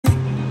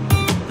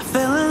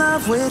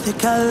love with your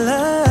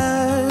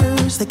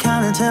colors. They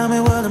kinda tell me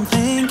what I'm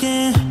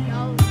thinking.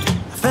 I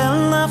fell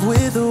in love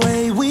with the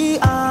way we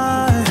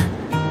are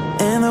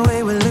and the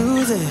way we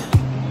lose it.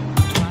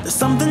 There's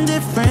something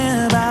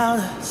different about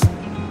us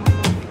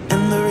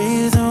and the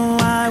reason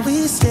why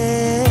we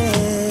stay.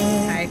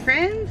 Hi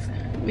friends,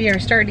 we are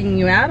starting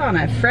you out on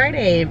a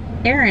Friday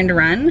errand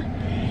run.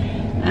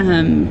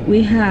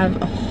 We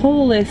have a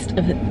whole list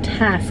of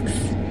tasks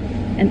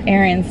and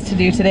errands to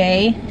do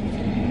today,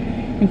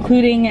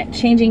 including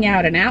changing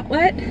out an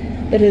outlet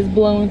that is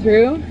blown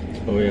through.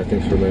 Oh yeah,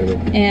 thanks for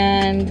reminding me.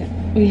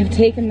 And we have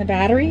taken the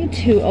battery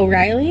to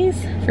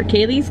O'Reilly's for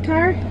Kaylee's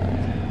car.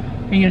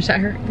 Are you gonna shut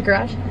her the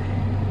garage?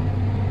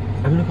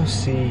 I'm gonna go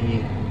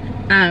see.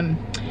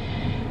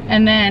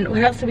 And then what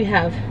else do we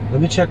have?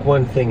 Let me check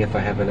one thing if I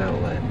have an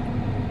outlet.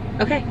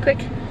 Okay, quick.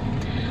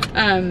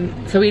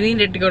 So we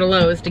needed to go to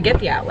Lowe's to get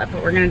the outlet,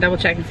 but we're gonna double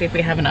check and see if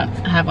we have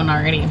one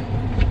already.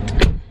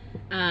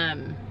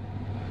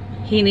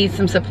 He needs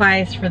some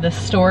supplies for the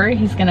store.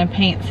 He's gonna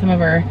paint some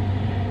of our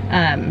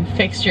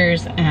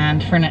fixtures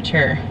and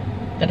furniture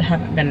that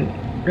haven't been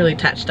really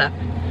touched up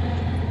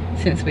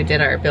since we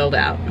did our build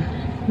out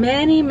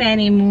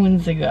many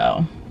moons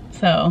ago.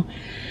 So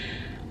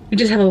we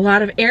just have a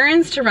lot of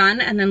errands to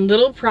run and then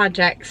little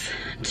projects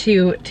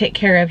to take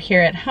care of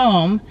here at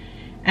home.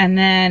 And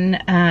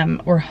then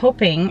we're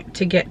hoping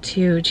to get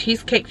to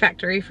Cheesecake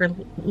Factory for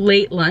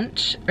late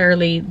lunch,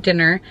 early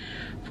dinner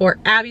for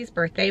Abby's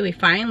birthday. We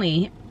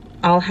finally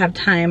all have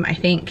time, I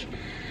think,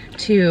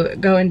 to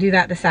go and do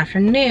that this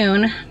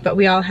afternoon, but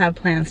we all have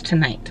plans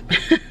tonight.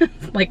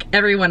 Like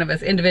every one of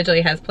us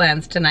individually has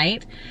plans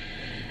tonight,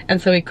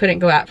 and so we couldn't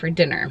go out for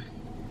dinner.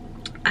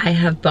 I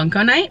have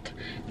bunko night,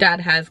 Dad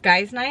has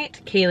guys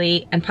night,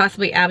 Kaylee and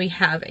possibly Abby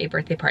have a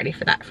birthday party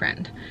for that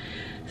friend.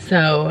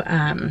 So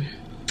I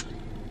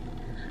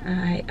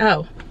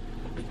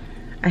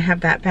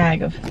have that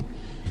bag of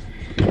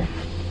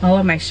all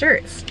of my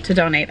shirts to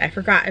donate. I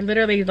forgot. I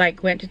literally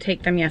like went to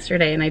take them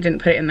yesterday and I didn't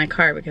put it in the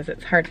car because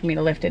it's hard for me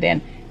to lift it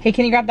in. Hey,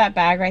 can you grab that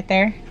bag right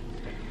there?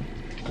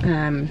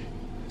 I'm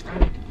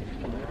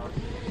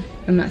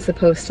not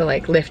supposed to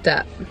like lift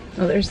up.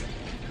 Oh, there's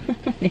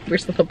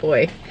neighbor's little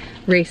boy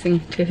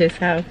racing to his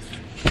house.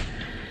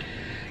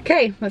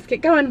 Okay, let's get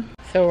going.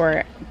 So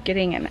we're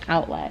getting an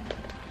outlet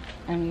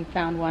and we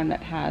found one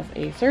that has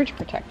a surge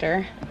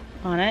protector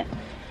on it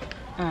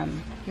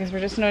because we're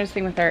just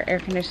noticing with our air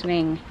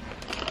conditioning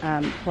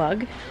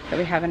plug that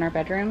we have in our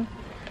bedroom,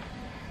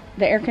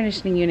 the air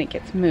conditioning unit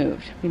gets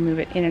moved. We move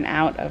it in and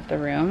out of the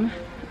room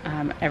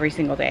every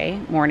single day,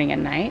 morning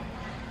and night.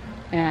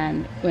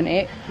 And when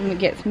it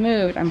gets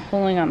moved, I'm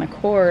pulling on the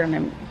cord and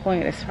I'm pulling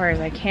it as far as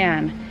I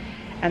can,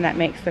 and that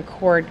makes the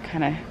cord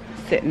kind of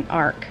sit and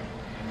arc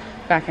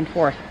back and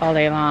forth all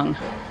day long.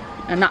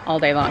 And not all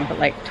day long, but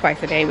like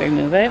twice a day we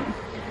move it.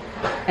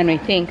 And we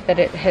think that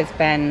it has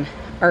been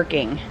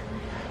arcing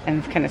and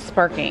it's kind of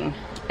sparking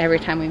every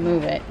time we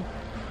move it.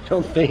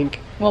 Don't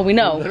think. Well, we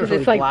know because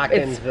it's like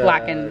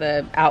blackened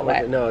the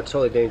outlet. No, it's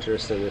totally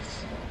dangerous and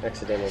it's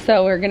accidental.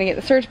 So we're gonna get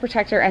the surge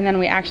protector, and then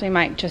we actually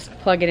might just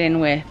plug it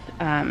in with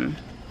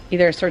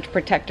either a surge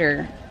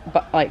protector,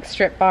 like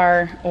strip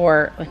bar,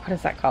 or like what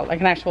is that called? Like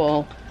an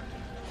actual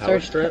power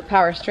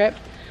strip,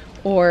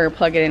 or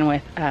plug it in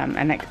with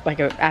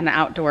an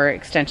outdoor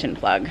extension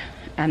plug,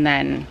 and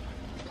then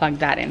plug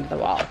that into the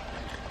wall.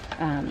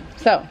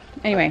 So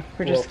anyway,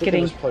 we're just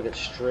getting. Just plug it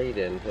straight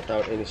in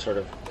without any sort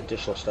of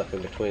additional stuff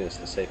in between. It's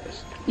the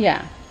safest.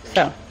 Yeah.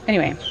 So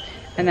anyway,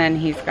 and then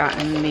he's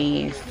gotten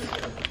these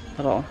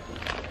little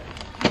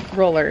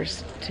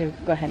rollers to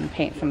go ahead and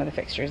paint some of the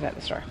fixtures at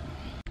the store.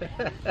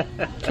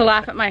 To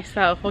laugh at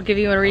myself, we'll give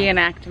you a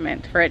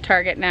reenactment. We're at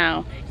Target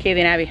now. Kaylee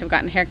and Abby have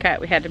gotten a haircut.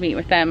 We had to meet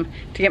with them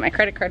to get my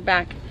credit card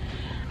back.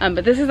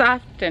 But this is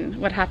often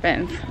what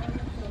happens.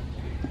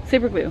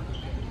 Super glue.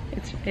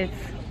 It's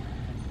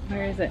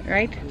where is it?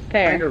 Right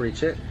there. I can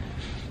reach it.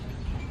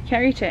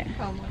 Can't reach it.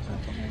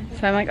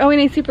 So I'm like, oh, we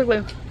need super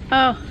glue.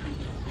 Oh,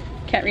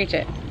 can't reach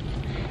it.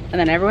 And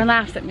then everyone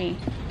laughs at me.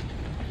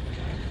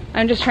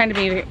 I'm just trying to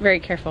be very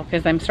careful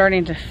because I'm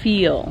starting to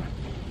feel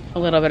a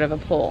little bit of a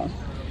pull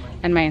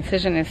and my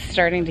incision is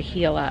starting to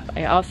heal up.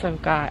 I also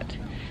got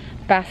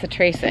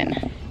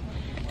bacitracin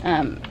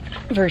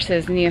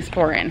versus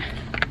Neosporin.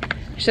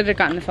 I should have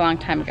gotten this a long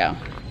time ago,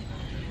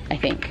 I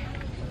think.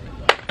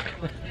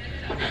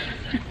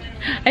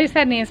 I just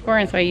had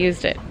Neosporin, so I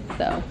used it.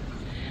 So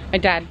my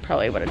dad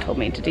probably would have told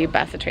me to do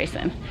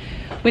bacitracin.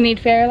 We need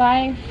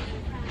Fairlife.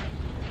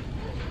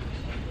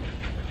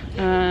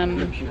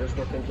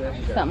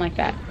 Something like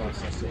that.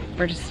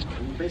 We're just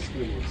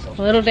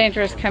a little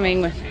dangerous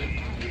coming with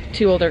the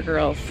two older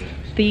girls.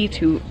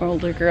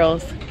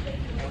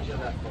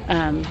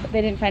 But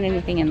they didn't find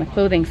anything in the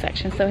clothing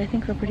section, so I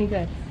think we're pretty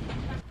good.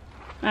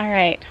 All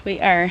right, we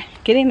are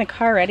getting the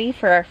car ready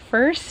for our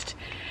first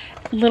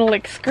little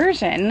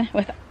excursion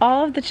with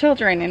all of the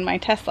children in my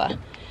Tesla.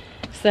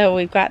 So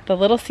we've got the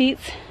little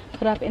seats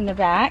put up in the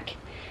back,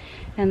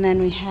 and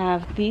then we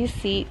have these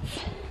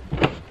seats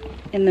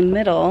in the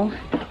middle,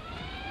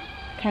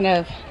 kind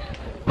of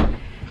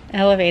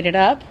elevated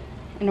up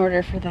in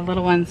order for the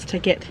little ones to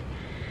get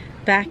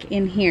back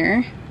in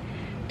here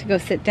to go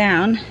sit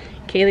down.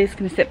 Kaylee's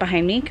gonna sit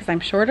behind me because I'm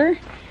shorter.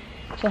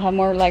 She'll have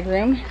more leg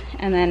room,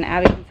 and then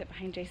Abby can sit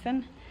behind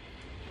Jason.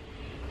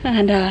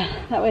 And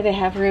that way they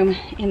have room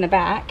in the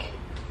back.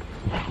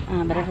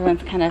 But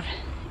everyone's kind of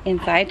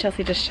inside.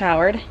 Chelsea just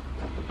showered.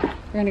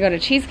 We're gonna go to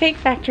Cheesecake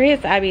Factory.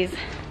 It's Abby's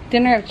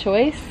dinner of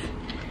choice.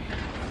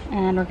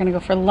 And we're gonna go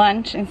for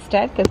lunch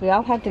instead because we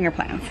all have dinner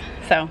plans.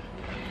 So,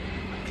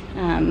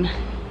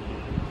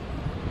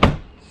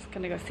 just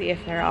gonna go see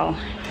if they're all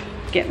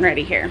getting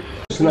ready here.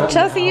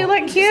 Chelsea, you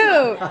look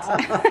cute.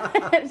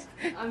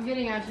 I'm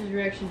getting Ash's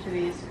reaction to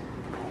these.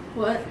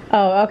 What?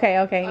 Oh, okay,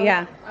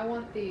 yeah. I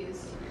want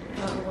these.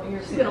 I don't know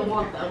what you're gonna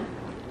want them.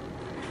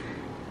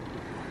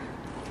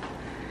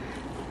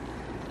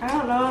 I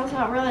don't know, it's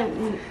not really...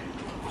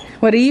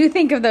 What do you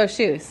think of those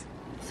shoes?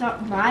 It's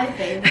not my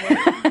favorite,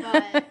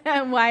 but...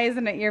 Why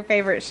isn't it your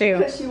favorite shoe?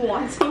 Because she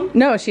wants them?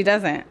 No, she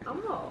doesn't.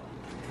 Oh.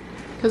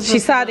 She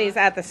saw these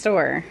at the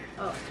store.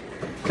 Oh.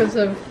 Because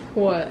of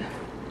what?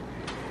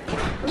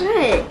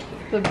 What?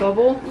 The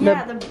bubble?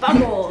 Yeah, the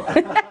bubble. I don't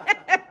even know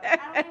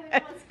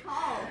what it's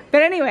called.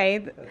 But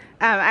anyway,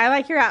 I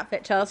like your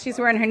outfit, Chelsea. She's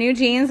wearing her new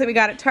jeans that we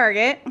got at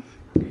Target.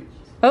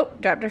 Oh,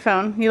 dropped her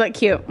phone. You look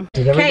cute.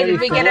 Okay,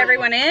 did we get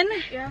everyone in?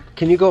 Yeah.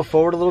 Can you go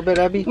forward a little bit,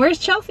 Abby? Where's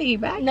Chelsea?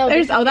 Back? No,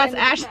 there's. Oh, that's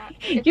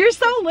Ashley. You're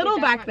so little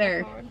back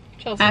there.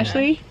 Chelsea.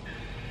 Ashley,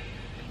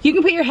 you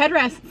can put your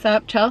headrests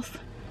up, Chelsea.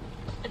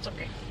 It's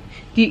okay.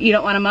 You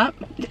don't want them up?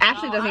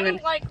 Ashley doesn't even. I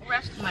don't like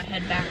resting my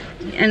head back.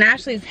 And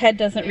Ashley's head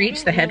doesn't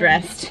reach the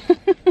headrest.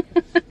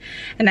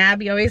 And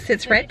Abby always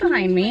sits right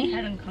behind me.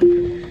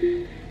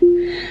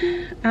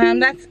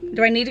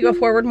 Do I need to go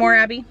forward more,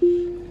 Abby?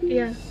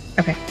 Yeah.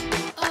 Okay.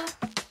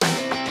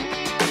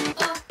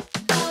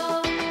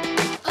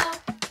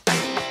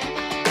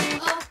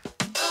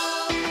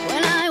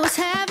 When I was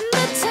having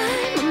the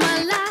time of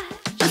my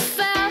life, just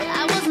felt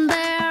I wasn't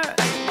there.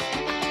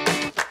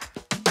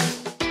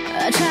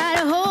 I try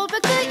to hold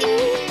back the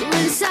ego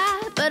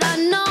inside, but I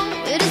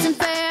know it isn't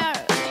fair.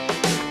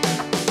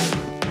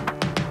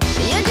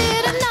 You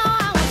didn't know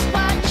I was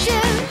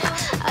watching.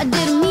 I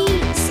didn't mean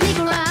to sneak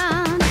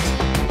around.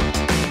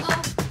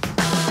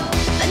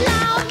 But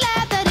now I'm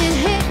glad that it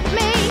hit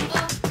me,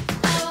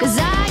 'cause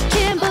I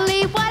can't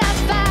believe what I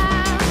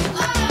found.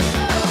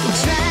 You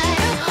try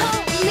to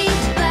hold me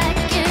back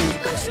in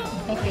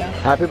control.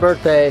 Happy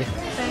birthday.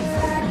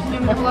 You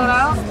want to blow it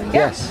out?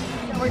 Yes.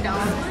 We're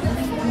done.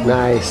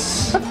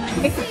 Nice. I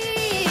can't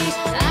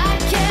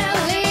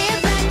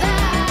live like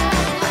that.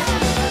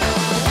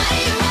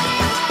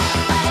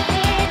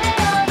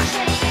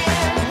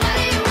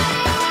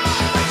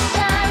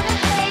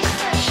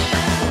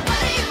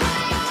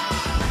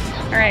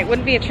 All right,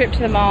 wouldn't be a trip to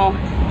the mall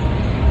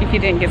if you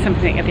didn't get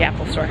something at the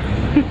Apple store.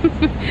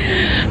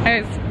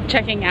 I was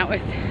checking out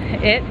with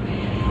it,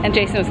 and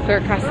Jason was clear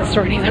across the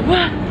store, and he's like,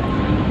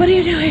 what are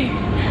you doing?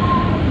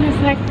 And I was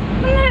like,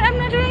 I'm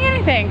not doing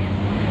anything.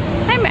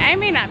 I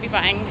may not be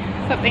buying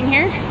something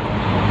here.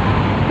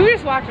 We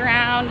just walked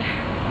around,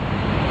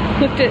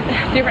 looked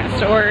at different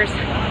stores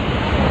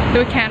that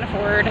we can't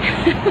afford.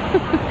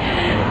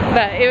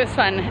 But it was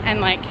fun,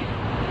 and like,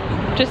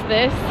 just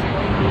this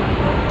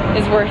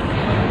is worth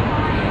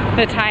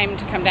the time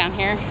to come down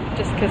here,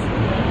 just because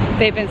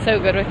they've been so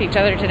good with each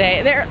other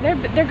today.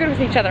 They're good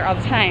with each other all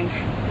the time.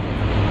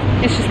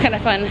 It's just kind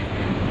of fun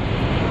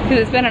because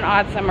it's been an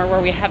odd summer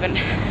where we haven't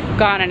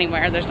gone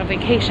anywhere. There's no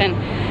vacation,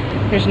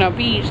 there's no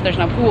beach, there's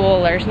no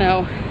pool, there's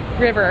no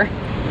river.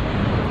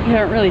 We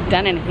haven't really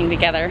done anything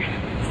together.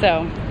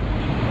 So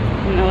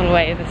in a little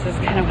way, this is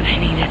kind of what I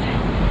needed.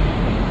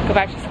 Go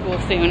back to school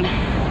soon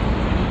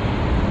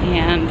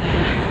and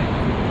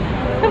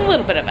have a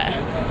little bit of a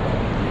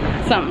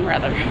something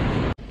rather.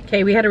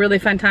 Okay, we had a really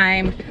fun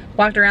time.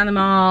 Walked around the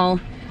mall,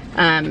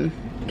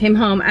 came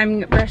home.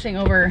 I'm rushing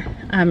over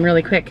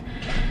really quick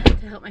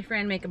to help my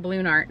friend make a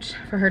balloon arch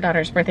for her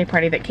daughter's birthday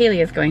party that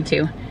Kaylee is going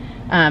to.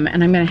 And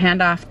I'm gonna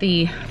hand off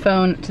the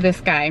phone to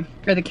this guy,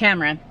 or the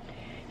camera.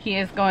 He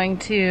is going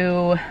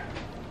to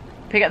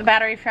pick up the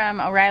battery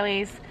from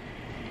O'Reilly's,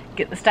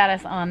 get the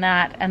status on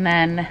that, and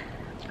then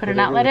put an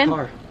outlet in.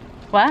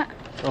 What?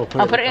 Oh,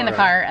 I'll put it in the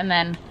car, and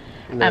then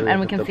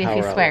we can see if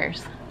he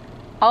swears.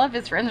 All of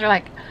his friends are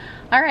like,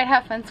 all right,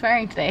 have fun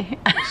swearing today.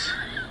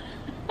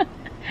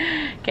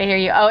 Okay, here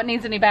you, oh, it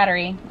needs a new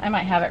battery. I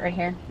might have it right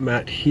here. I'm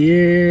at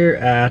here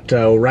at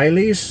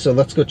O'Reilly's, so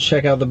let's go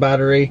check out the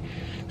battery,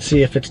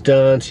 see if it's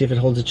done, see if it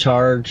holds a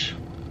charge,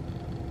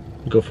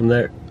 go from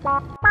there.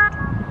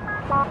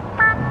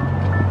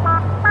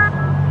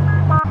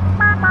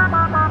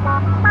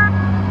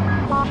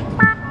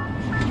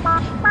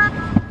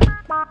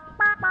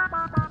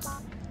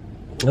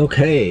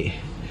 Okay,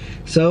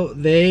 so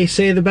they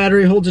say the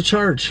battery holds a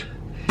charge.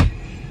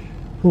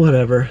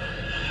 Whatever.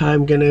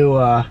 I'm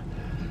gonna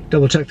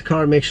double check the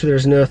car, make sure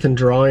there's nothing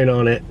drawing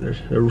on it.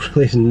 There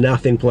really is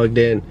nothing plugged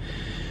in.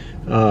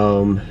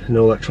 No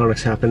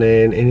electronics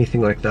happening,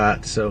 anything like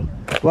that. So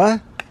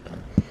what?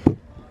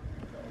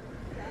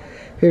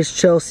 Here's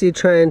Chelsea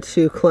trying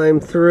to climb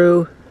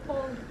through.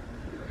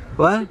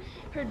 What?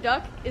 Her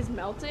duck is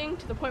melting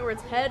to the point where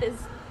its head is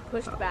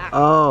pushed back.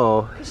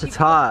 Oh, it's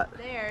hot.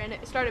 There, and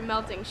it started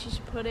melting. She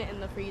should put it in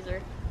the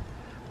freezer.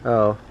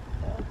 Oh.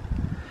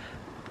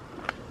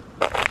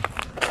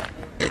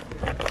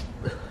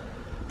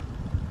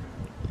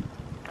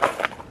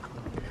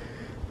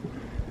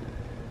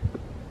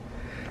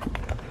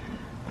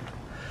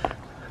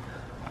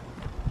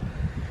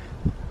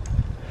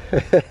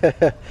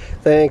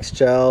 Thanks,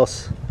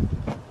 Chels.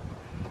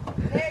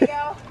 There you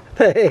go.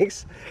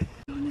 Thanks.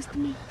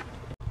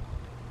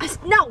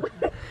 No!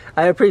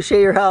 I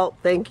appreciate your help.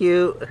 Thank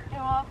you. You're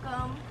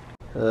welcome.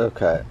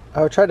 Okay.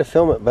 I would try to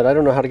film it, but I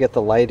don't know how to get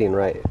the lighting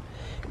right.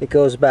 It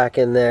goes back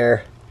in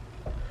there.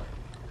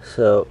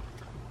 So,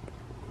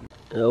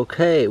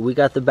 okay, we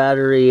got the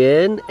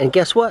battery in, and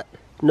guess what?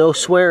 No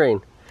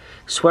swearing.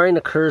 Swearing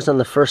occurs on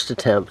the first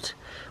attempt.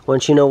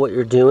 Once you know what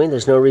you're doing,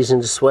 there's no reason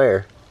to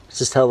swear. It's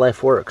just how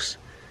life works.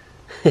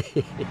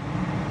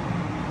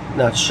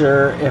 Not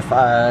sure if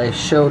I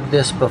showed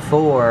this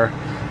before,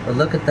 but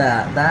look at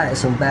that. That is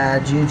some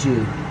bad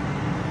juju.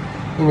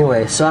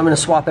 Anyway, so I'm going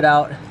to swap it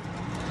out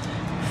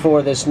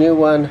for this new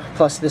one.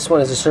 Plus this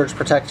one is a surge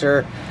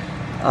protector.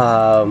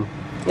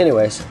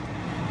 Anyways,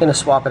 I'm going to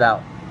swap it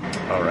out.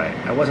 Alright,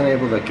 I wasn't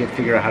able to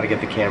figure out how to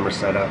get the camera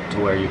set up to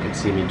where you could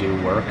see me do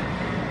work.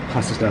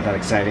 Plus it's not that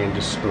exciting,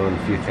 just screwing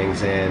a few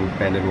things in,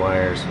 bending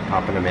wires,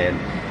 popping them in.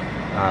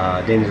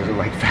 Dana doesn't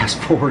like fast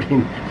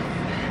forwarding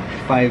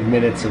 5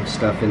 minutes of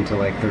stuff into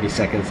like 30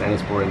 seconds, and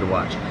it's boring to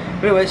watch.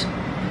 But anyways,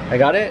 I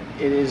got it.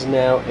 It is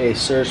now a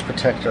surge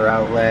protector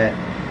outlet.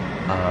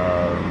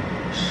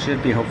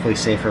 Should be hopefully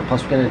safer.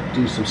 Plus we're going to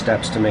do some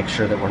steps to make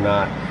sure that we're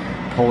not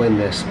pulling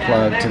this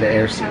plug to the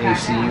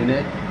AC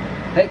unit.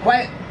 Hey,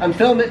 quiet! I'm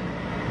filming!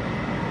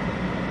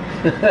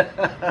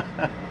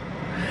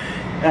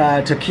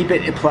 To keep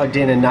it plugged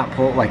in and not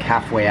pull it like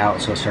halfway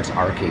out so it starts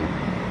arcing.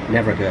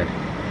 Never good.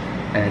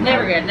 And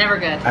Never good, never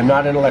good. I'm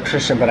not an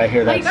electrician, but I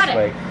hear that's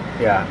like,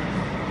 yeah.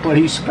 What, are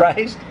you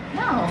surprised?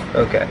 No.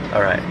 Okay,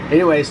 all right.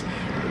 Anyways,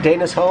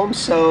 Dana's home,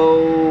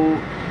 so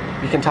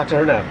you can talk to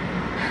her now.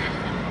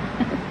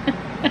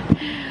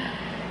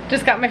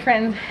 Just got my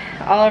friends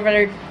all of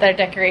their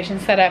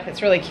decorations set up.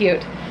 It's really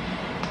cute.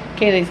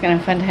 Kaylee's gonna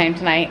have a fun time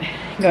tonight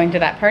going to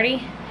that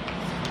party.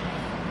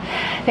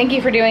 Thank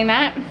you for doing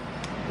that.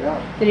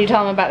 Yeah. Did you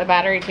tell them about the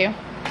battery too?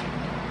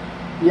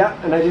 Yeah,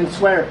 and I didn't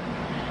swear.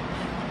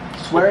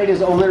 Swearing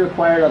is only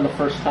required on the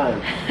first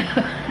time.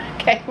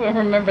 Okay, we'll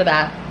remember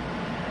that.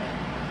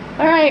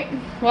 Alright,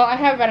 well I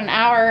have about an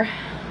hour.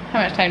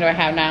 How much time do I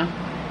have now?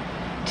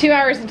 2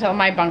 hours until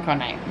my bunko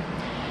night.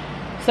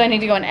 So I need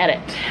to go and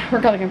edit.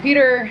 Work on the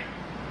computer.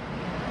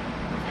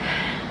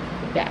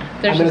 Yeah.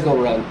 I'm gonna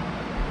go run.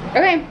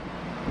 Okay.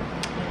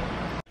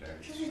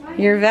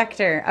 Your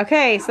Vector.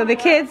 Okay, so the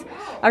kids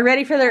are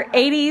ready for their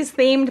 80s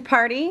themed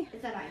party.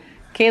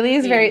 Kaylee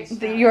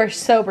is you are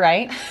so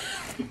bright.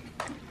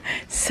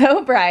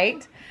 So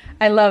bright.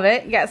 I love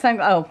it. You got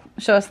oh,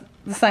 show us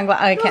the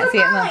sunglasses. Oh, I can't see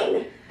it.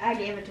 No. I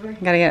gave it to her.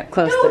 Gotta get it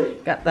close.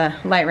 Got the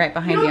light right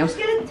behind you. I'm just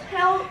gonna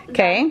tell.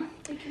 Okay.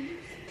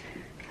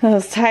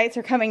 Those tights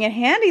are coming in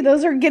handy.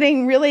 Those are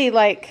getting really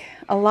like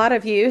a lot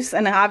of use,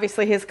 and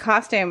obviously his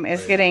costume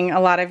is getting a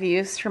lot of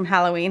use from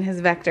Halloween, his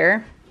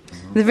Vector.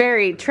 The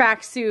very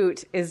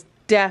tracksuit is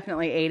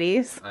definitely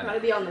 80s. I'm gonna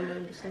be on the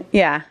moon.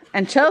 Yeah,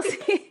 and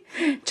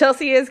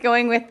Chelsea is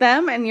going with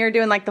them, and you're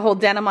doing like the whole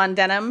denim on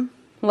denim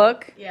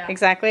look. Yeah.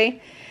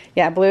 Exactly.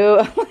 Yeah,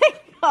 blue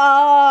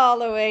all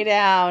the way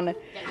down.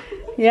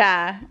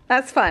 Yeah,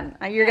 that's fun.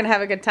 You're gonna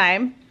have a good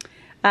time.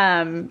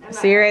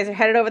 So you guys are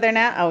headed over there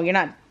now? Oh, you're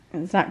not.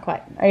 It's not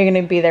quite. Are you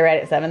gonna be there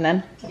right at 7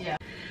 then? Yeah.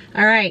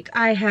 All right,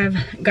 I have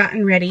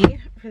gotten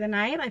ready for the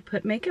night. I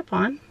put makeup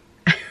on.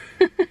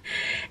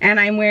 And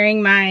I'm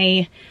wearing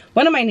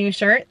one of my new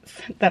shirts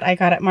that I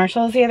got at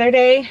Marshall's the other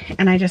day,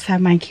 and I just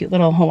have my cute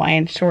little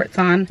Hawaiian shorts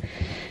on.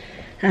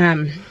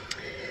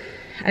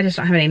 I just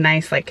don't have any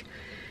nice like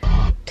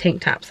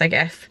tank tops, I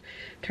guess.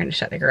 I'm trying to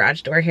shut the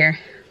garage door here.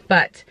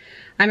 But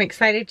I'm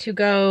excited to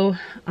go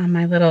on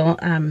my little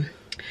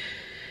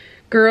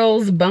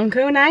girls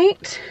bunko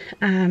night.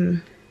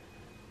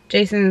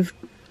 Jason's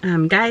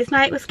guys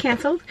night was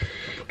canceled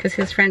because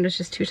his friend was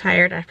just too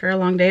tired after a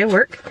long day of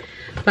work,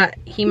 but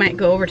he might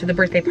go over to the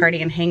birthday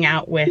party and hang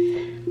out with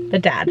the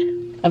dad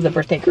of the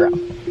birthday girl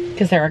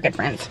because they're our good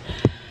friends.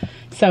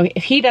 So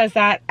if he does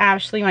that,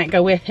 Ashley might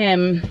go with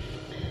him.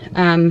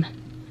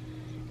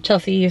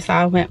 Chelsea, you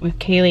saw, went with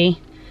Kaylee,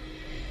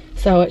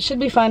 so it should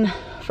be fun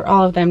for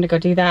all of them to go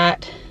do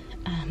that.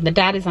 The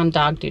dad is on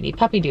dog duty,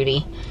 puppy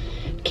duty,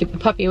 keep the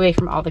puppy away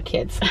from all the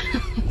kids.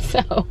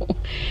 So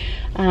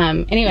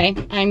anyway,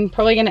 I'm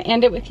probably gonna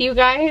end it with you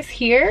guys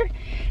here.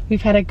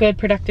 We've had a good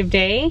productive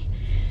day.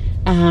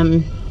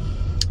 I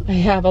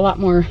have a lot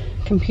more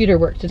computer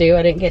work to do.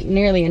 I didn't get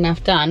nearly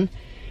enough done.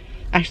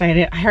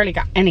 Actually, I hardly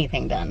got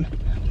anything done,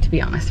 to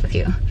be honest with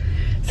you.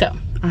 So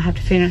I'll have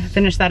to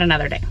finish that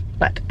another day.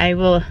 But I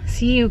will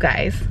see you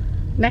guys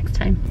next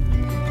time.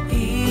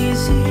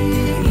 Easy,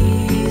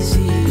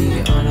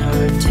 easy on her.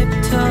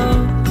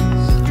 tiptoe.